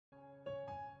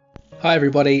Hi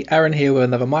everybody, Aaron here with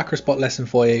another Microspot lesson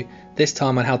for you, this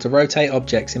time on how to rotate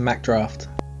objects in MacDraft.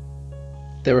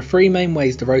 There are three main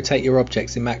ways to rotate your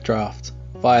objects in MacDraft: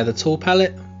 via the tool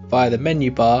palette, via the menu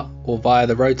bar, or via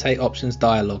the rotate options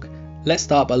dialog. Let's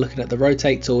start by looking at the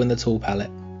rotate tool in the tool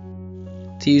palette.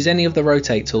 To use any of the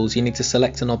rotate tools you need to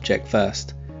select an object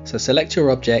first. So select your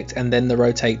object and then the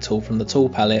rotate tool from the tool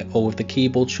palette or with the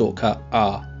keyboard shortcut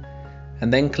R.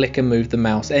 And then click and move the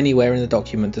mouse anywhere in the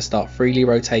document to start freely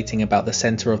rotating about the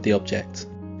center of the object.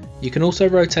 You can also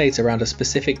rotate around a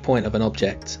specific point of an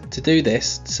object. To do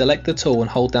this, select the tool and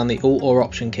hold down the Alt or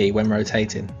Option key when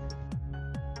rotating.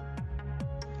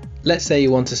 Let's say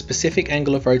you want a specific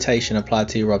angle of rotation applied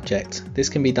to your object. This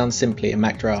can be done simply in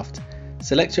MacDraft.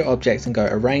 Select your object and go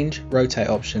Arrange, Rotate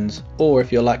Options, or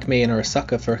if you're like me and are a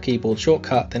sucker for a keyboard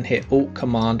shortcut, then hit Alt,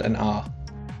 Command and R.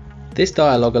 This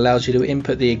dialog allows you to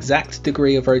input the exact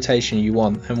degree of rotation you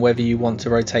want and whether you want to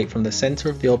rotate from the center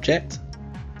of the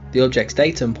object's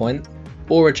datum point,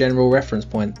 or a general reference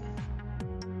point.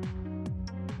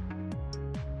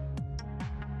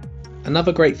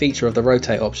 Another great feature of the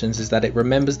rotate options is that it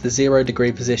remembers the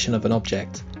 0-degree position of an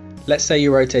object. Let's say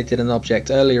you rotated an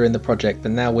object earlier in the project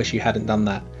but now wish you hadn't done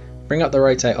that. Bring up the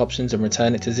rotate options and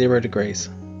return it to 0 degrees.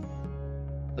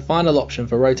 The final option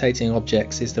for rotating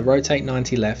objects is the rotate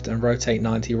 90 left and rotate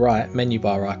 90 right menu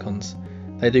bar icons.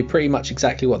 They do pretty much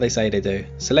exactly what they say they do.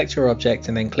 Select your object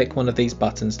and then click one of these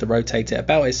buttons to rotate it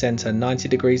about its center 90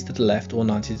 degrees to the left or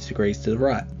 90 degrees to the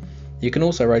right. You can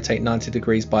also rotate 90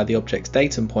 degrees by the object's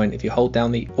datum point if you hold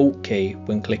down the Alt key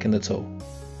when clicking the tool.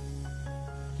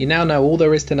 You now know all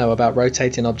there is to know about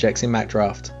rotating objects in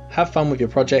MacDraft. Have fun with your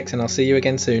project and I'll see you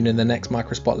again soon in the next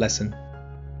Microspot lesson.